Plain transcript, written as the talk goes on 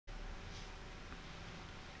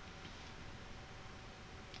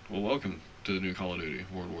Well, welcome to the new Call of Duty,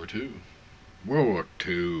 World War II. World War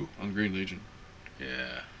II. I'm Green Legion.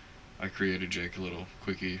 Yeah. I created Jake a little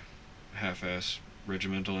quickie, half-ass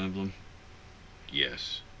regimental emblem.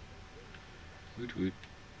 Yes. Woot woot.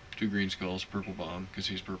 2 green skulls, purple bomb, because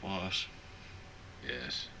he's purple hoss.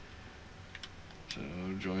 Yes. So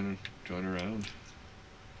join around.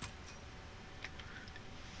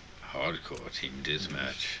 Hardcore team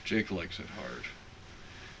deathmatch. Jake likes it hard.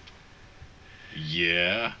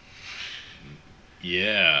 Yeah.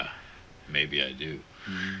 Yeah. Maybe I do.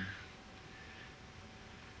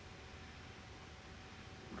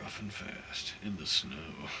 Rough and fast, in the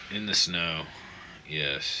snow. In the snow.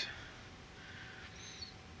 Yes.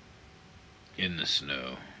 In the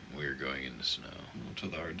snow. We're going in the snow. To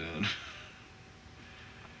the Ardennes.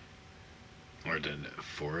 Ardennes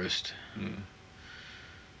forest. Yeah.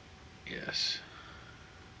 Yes.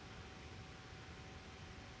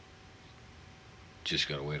 Just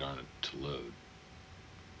gotta wait on it to load.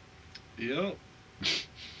 Yep.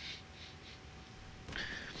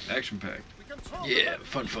 Action packed. Yeah,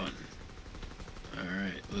 fun.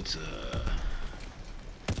 Alright, let's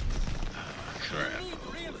crap.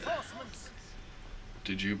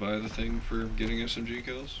 Did you buy the thing for getting SMG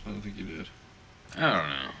kills? I don't think you did. I don't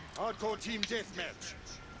know. Hardcore team deathmatch.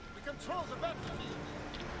 We control the battlefield.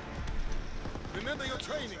 Remember your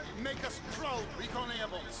training. Make us proud. Recon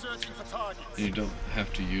airborne, searching for targets. And you don't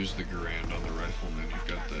have to use the Garand on the rifleman. You've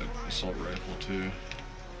got that assault rifle too.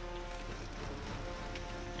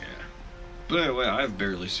 Yeah. But anyway, I've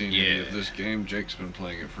barely seen any of this game. Jake's been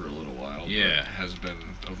playing it for a little while. Yeah. But has been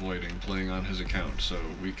avoiding playing on his account, so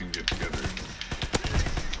we can get together and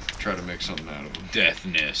try to make something out of him.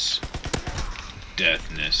 Deathness.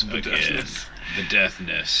 Deathness The again. deathness. The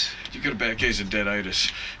deathness. You got a bad case of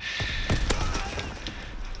deaditis.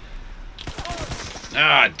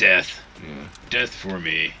 Ah, death. Yeah. Death for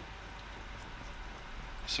me.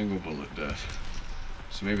 Single bullet death.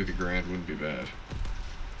 So maybe the Garand wouldn't be bad.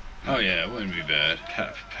 Oh yeah, it wouldn't be bad.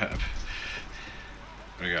 Pap.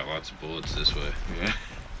 I got lots of bullets this way. Yeah.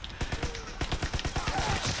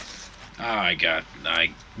 Ah,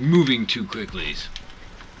 I moving too quickly. Need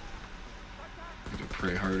to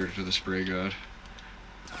pray harder to the spray god.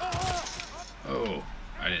 Oh,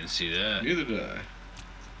 I didn't see that. Neither did I.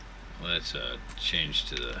 Let's change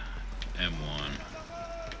to the M1.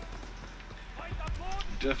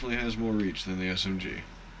 Definitely has more reach than the SMG.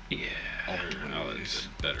 Yeah, I like the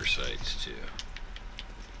better sights too.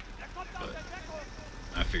 But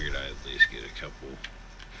I figured I'd at least get a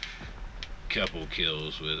couple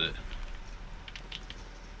kills with it.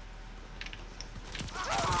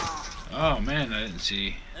 Oh man, I didn't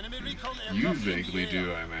see. You vaguely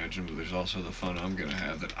do, I imagine, but there's also the fun I'm gonna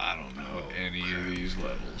have that I don't know any of these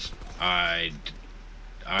levels. I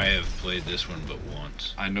have played this one but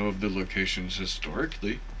once. I know of the locations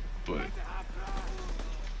historically, but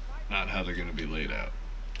not how they're gonna be laid out.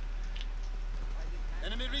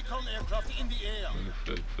 Enemy recon aircraft in the air.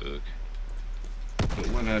 Fuck. But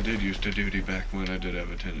when I did used to duty back when, I did have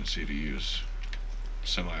a tendency to use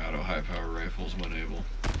semi-auto high-power rifles when able.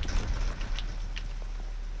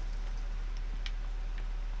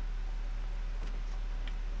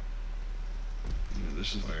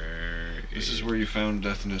 This is where you found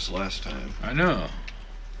Deathness last time. I know.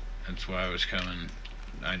 That's why I was coming.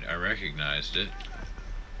 I recognized it.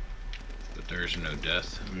 But there's no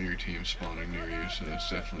death. Your team's spawning near you, so it's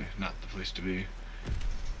definitely not the place to be.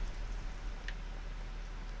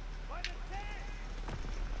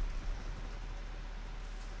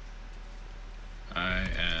 I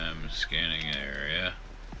am scanning an area.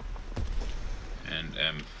 And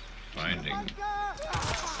am finding...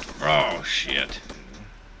 Oh, shit.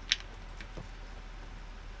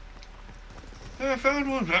 I found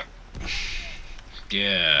one.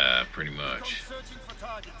 Yeah, pretty much. Searching for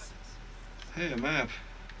targets. Hey, a map.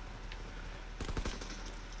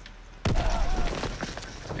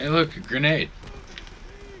 Hey, look, a grenade.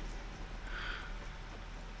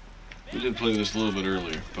 We did play this a little bit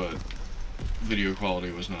earlier, but video quality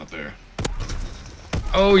was not there.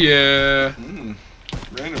 Oh, yeah.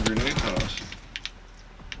 Random grenade toss.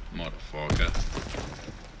 Motherfucker.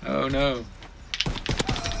 Oh, no.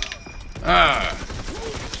 Ah.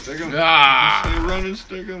 Stick him. Ah. Stay running,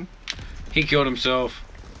 stick him. He killed himself.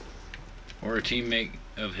 Or a teammate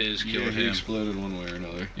of his Yeah, killed he him. exploded one way or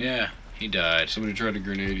another. Yeah, he died. Somebody tried to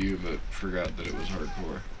grenade you, but forgot that it was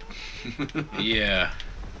hardcore. Yeah.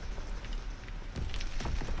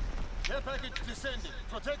 Care package descending.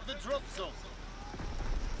 Protect the drop zone.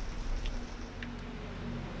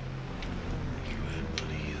 There you go,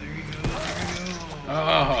 there you go.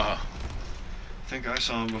 Oh. think I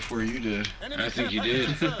saw him before you did. I think you did.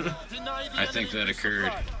 I think that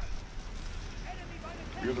occurred.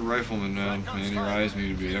 You're the rifleman now, man. Your eyes need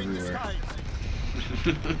to be everywhere.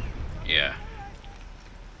 Yeah.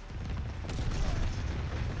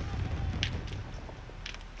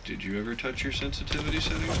 Did you ever touch your sensitivity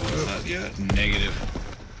settings? Not yet. Negative.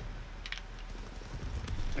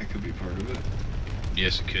 That could be part of it.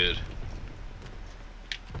 Yes, it could.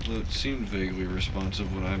 Well, it seemed vaguely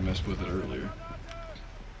responsive when I messed with it earlier.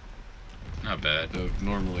 Not bad. Though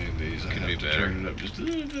normally in these I Could have be to better. turn it up just a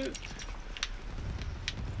little bit.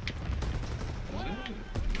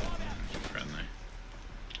 Friendly.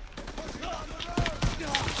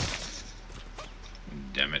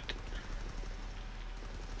 Damn it.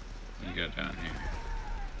 What you got down here?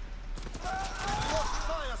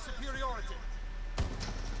 Fire superiority.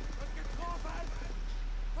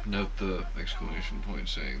 Note the exclamation point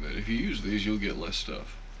saying that if you use these, you'll get less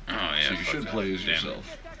stuff. Oh yeah. So you fuck should that. play as Damn it.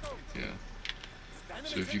 yourself. Yeah.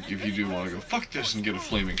 So if you do want to go fuck this and get a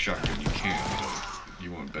flaming shotgun, you can. But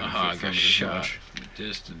you won't benefit I from got it as shot much. from a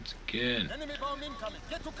distance again. Enemy bomb incoming.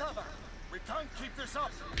 Get to cover. We can't keep this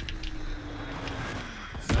up.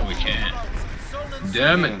 No, we can't. Zone and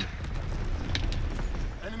Damn Man, it.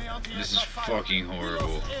 enemy anti-aircraft This is fire. fucking We horrible.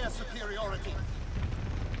 lost air superiority.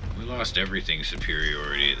 We lost everything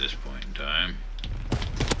superiority at this point in time.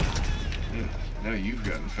 yeah, now you've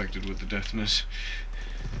got infected with the deathness.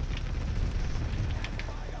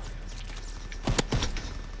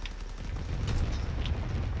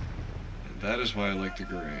 And that is why I like the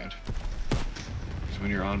Garand. Because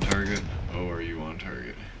when you're on target, oh, are you on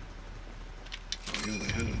target? Oh, yeah, they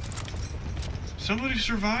hit him. Somebody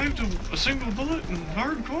survived a single bullet in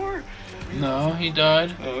hardcore? No, he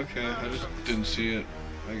died. Oh, okay. I just didn't see it,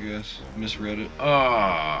 I guess. Misread it.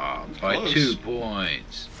 Ah, by Close. 2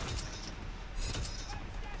 points.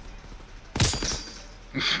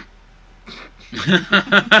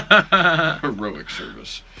 Heroic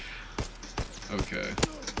service. Okay,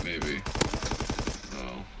 maybe.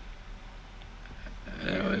 Oh.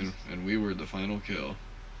 That was- And we were the final kill.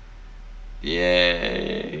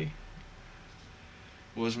 Yay.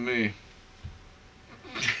 Was me.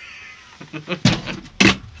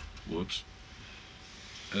 Whoops.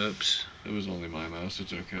 Oops. It was only my mouse,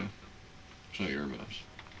 it's okay. It's not your mouse.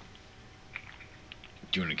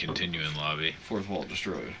 Do you want to continue in lobby? Fourth wall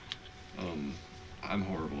destroyed. I'm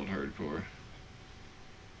horrible at hardcore.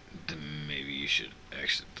 Then maybe you should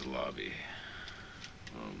exit the lobby.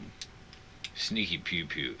 Sneaky Pew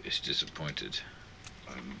Pew is disappointed.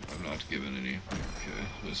 I'm not given any. Okay.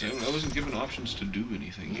 Listen, I wasn't given options to do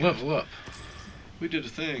anything yet. Level up. We did a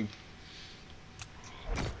thing.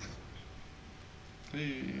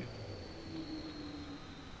 Hey.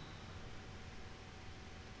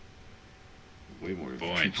 Way more than 2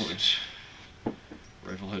 Points. points.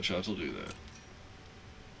 Rifle headshots will do that.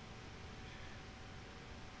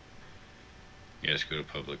 Yes, go to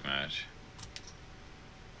public match.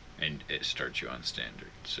 And it starts you on standard.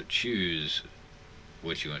 So choose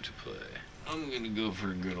what you want to play. I'm gonna go for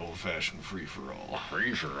a good old-fashioned free-for-all.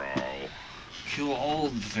 Free for all. Kill all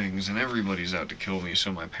the things, and everybody's out to kill me,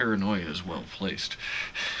 so my paranoia is well placed.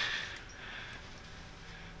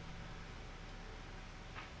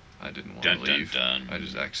 I didn't want to Dun dun leave. dun. I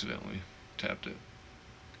just accidentally tapped it.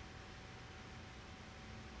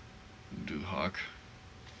 Do Hawk.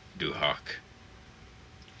 Do Hawk.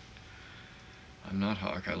 I'm not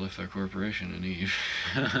Hawk. I left that corporation in Eve.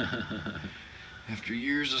 After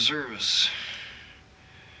years of service.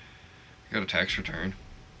 I got a tax return.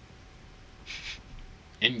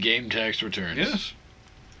 In-game tax returns. Yes.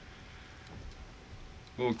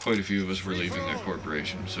 Well, quite a few of us were leaving that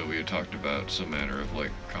corporation, so we had talked about some manner of,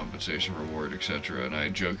 like, compensation, reward, etc., and I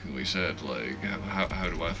jokingly said, like, how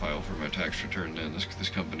do I file for my tax return then? This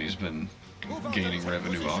company's been gaining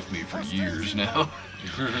revenue off me for years now.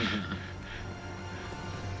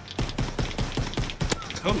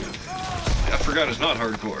 Oh, I forgot it's not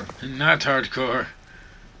hardcore. Not hardcore.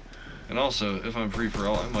 And also, if I'm free for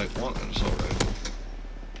all, I might want an assault rifle.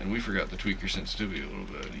 And we forgot to tweak your sensitivity a little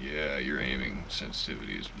bit. Yeah, your aiming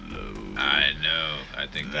sensitivity is low. I know. I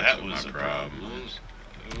think that's That what was my a problem problem. is.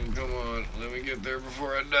 Oh, come on, let me get there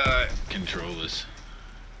before I die. Control this.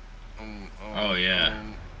 Oh, yeah.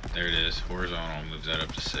 There it is. Horizontal moves that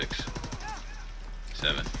up to 6.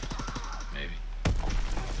 7. Maybe.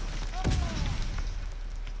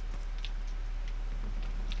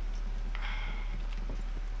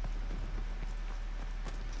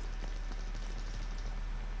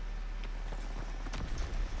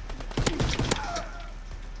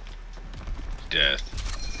 Death.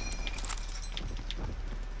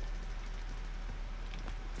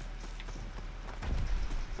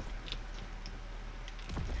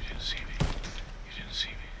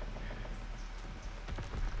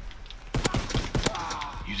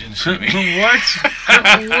 didn't see me. What?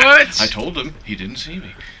 What? I told him he didn't see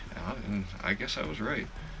me. And I guess I was right.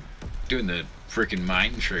 Doing the freaking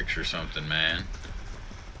mind tricks or something, man.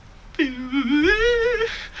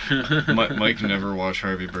 Mike never watched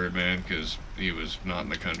Harvey Birdman because he was not in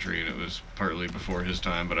the country and it was partly before his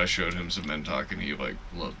time, but I showed him some men talk and he like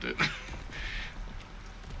loved it.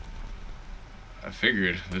 I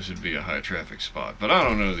figured this would be a high traffic spot, but I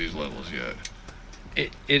don't know these levels yet.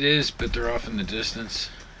 It is, but they're off in the distance.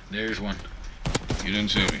 There's one. You didn't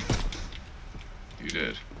see me. You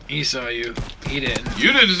did. He saw you. He didn't.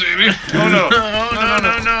 You didn't see me. Oh no.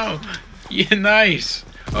 Oh no. Yeah, nice.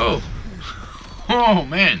 Oh. Oh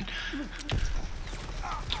man.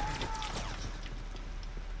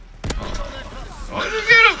 Oh, you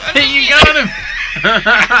get him. Hey, you got him.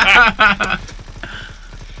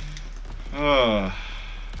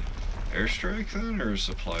 Airstrike then, or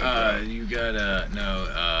supply drop? You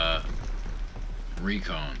got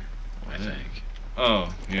recon, I think.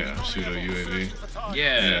 Oh, yeah, pseudo UAV.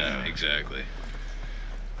 Yeah, exactly.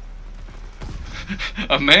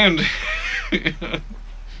 A manned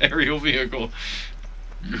aerial vehicle.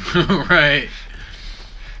 Right.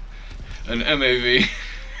 An MAV.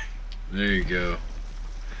 There you go.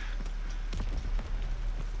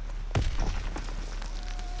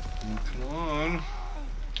 Come on.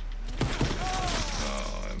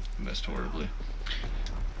 Oh, I missed horribly.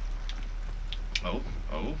 Oh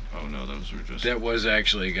no, those were just... That was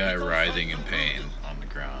actually a guy writhing in pain on the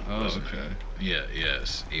ground, wasn't okay. it? Yeah,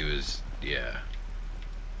 yes. He was, yeah.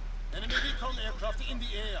 Enemy recon aircraft in the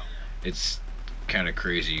air. It's kind of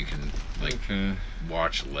crazy. You can, like,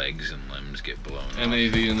 watch legs and limbs get blown off.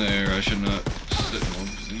 MAV in the air, I should not sit...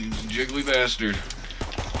 You jiggly bastard.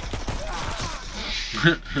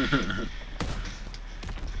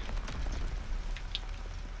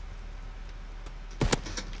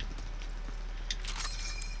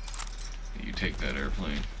 You take that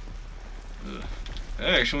airplane. Ugh.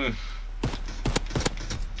 Actually...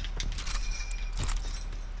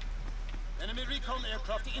 Enemy recon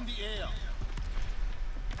aircraft in the air.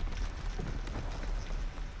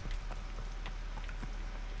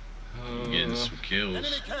 Getting some kills.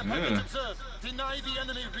 Enemy care package observed. Deny the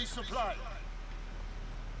enemy resupply.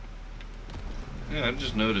 Yeah, I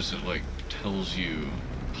just noticed it like tells you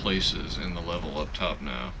places in the level up top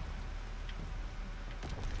now.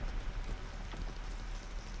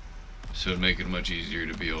 So it'd make it much easier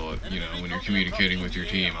to be able to, you know, when you're communicating with your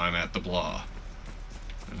team, I'm at the blah.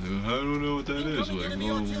 I don't know what that is. Like,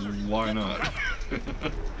 well, why not?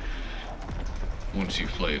 Once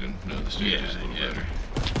you've played and know the stages a little better.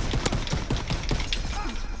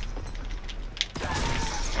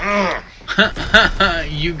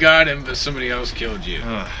 You got him, but somebody else killed you.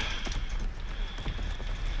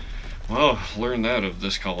 Well, learn that of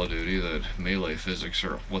this Call of Duty, that melee physics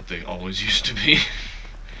are what they always used to be.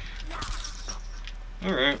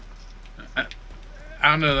 Alright. I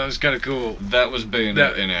don't know, that was kind of cool. That was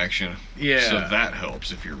Bayonet in action. Yeah. So that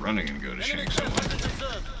helps if you're running and go to shank someone.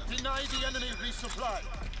 Deny the enemy resupply.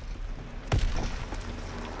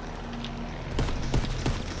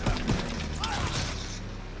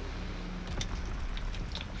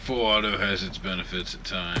 Full auto has its benefits at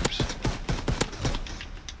times,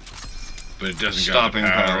 but it doesn't Stopping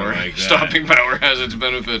got the power. like that. Stopping power has its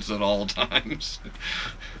benefits at all times.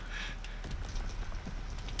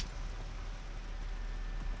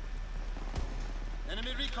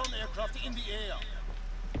 Enemy recon aircraft in the air.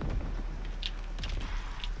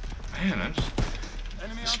 Man,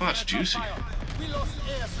 this spot's juicy. We lost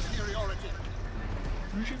air superiority.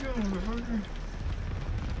 Where'd you go, motherfucker?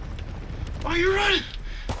 Why are you running?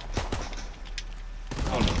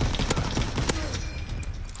 Oh no.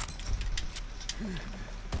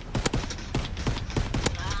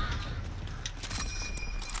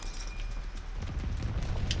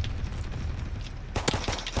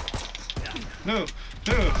 No,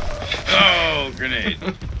 no. Oh, grenade.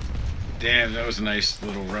 Damn, that was a nice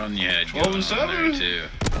little run you had 12 going and on 7. there, too.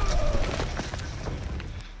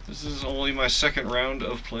 This is only my second round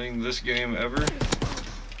of playing this game ever.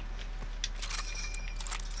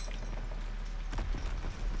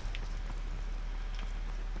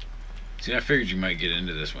 See, I figured you might get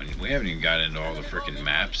into this one. We haven't even got into all the freaking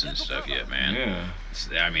maps and stuff yet, man. Yeah.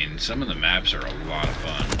 I mean, some of the maps are a lot of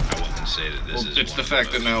fun. I wouldn't say that this is It's one the of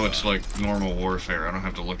fact that most now fun. it's like normal warfare. I don't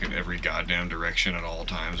have to look in every goddamn direction at all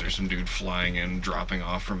times. There's some dude flying in, dropping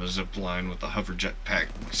off from a zip line with a hover jetpack,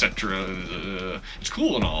 etc. It's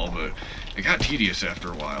cool and all, but it got tedious after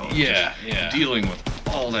a while. Yeah, Just yeah. dealing with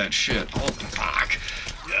all that shit. Oh, fuck.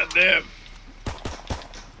 Goddamn.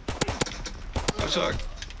 I suck.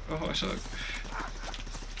 Oh, I suck.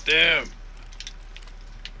 Damn.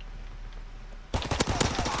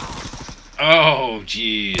 Oh,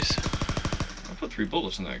 jeez. I put 3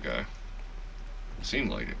 bullets in that guy. Seemed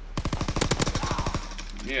like it.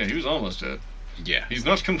 Yeah, he was almost dead. Yeah. He's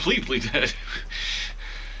not completely dead.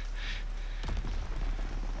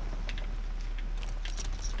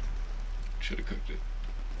 Should have cooked it.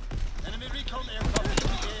 Enemy recon aircraft in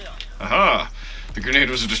the air. Aha! The grenade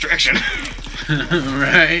was a distraction.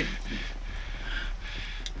 Right.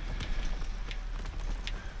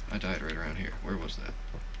 I died right around here. Where was that?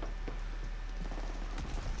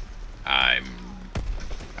 I'm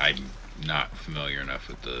not familiar enough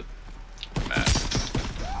with the map.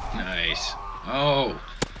 Nice. Oh.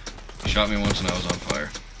 He shot me once and I was on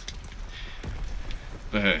fire.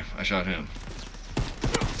 But hey, I shot him.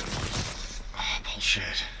 Oh,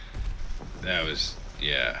 bullshit. That was,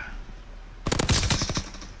 yeah.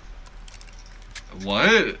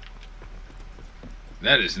 What?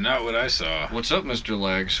 That is not what I saw. What's up, Mr.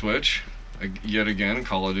 Lag Switch? Yet again,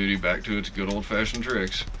 Call of Duty back to its good old-fashioned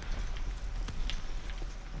tricks.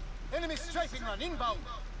 Enemy strafing run inbound.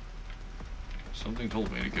 Something told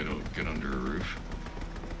me to get under a roof.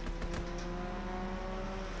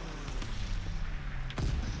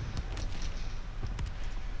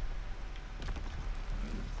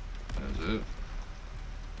 That's it.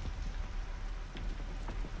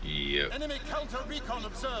 Yep. Enemy counter recon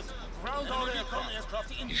observed. Ground or recon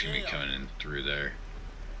aircraft in He's the gonna be air. coming in through there.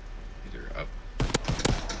 Either up.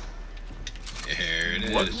 There it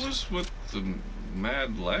is. What was with the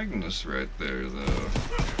mad lagness right there, though?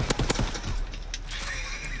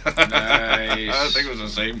 Nice. I think it was the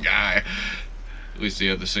same guy. At least he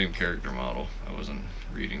had the same character model. I wasn't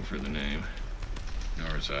reading for the name.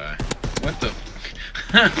 Nor was I. What the?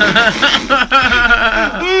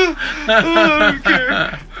 I don't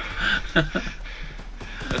care.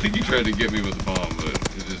 I think he tried to get me with the bomb, but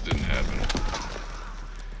it just didn't happen.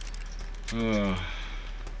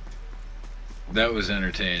 That was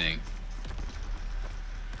entertaining.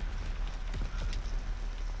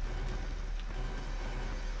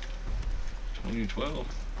 $2012.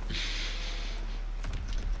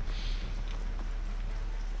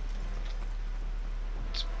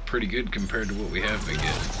 It's pretty good compared to what we have been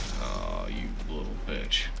getting. Oh, you little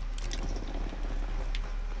bitch.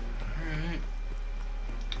 Alright.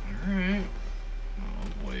 Alright. Oh,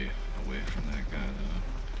 I'm way away from that guy,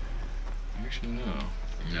 though. Actually, no.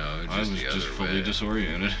 No, I was the just other fully way.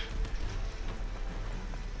 disoriented.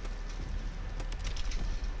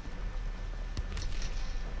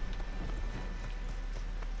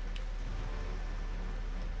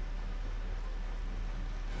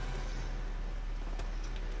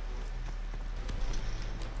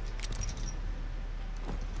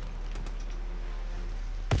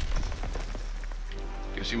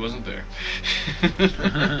 Guess he wasn't there.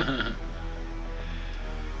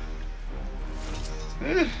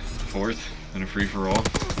 Fourth in a free-for-all.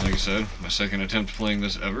 Like I said, my second attempt playing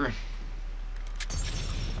this ever.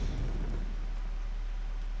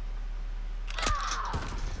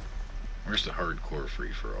 Where's the hardcore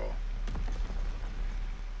free-for-all?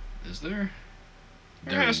 Is there?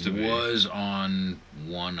 There There has to be. was on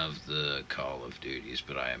one of the Call of Duties,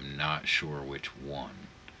 but I am not sure which one.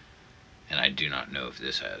 And I do not know if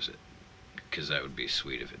this has it. Because that would be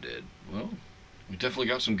sweet if it did. Well, we definitely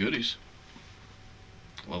got some goodies.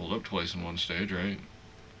 Leveled up twice in one stage, right?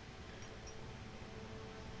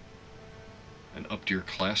 And upped your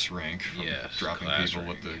class rank from Yes, dropping class people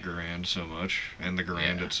with the rank. Garand so much, and the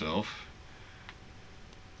Garand Yeah. itself.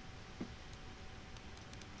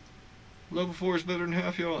 Level 4 is better than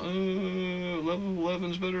half y'all. Level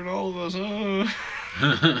 11 is better than all of us.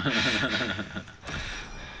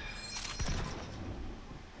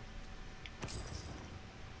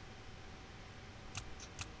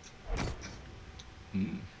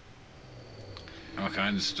 All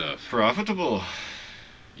kinds of stuff. Profitable.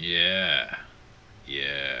 Yeah.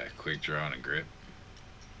 Yeah. Quick draw and a grip.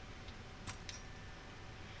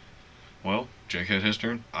 Well, Jake had his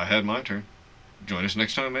turn. I had my turn. Join us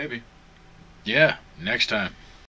next time, maybe. Yeah. Next time.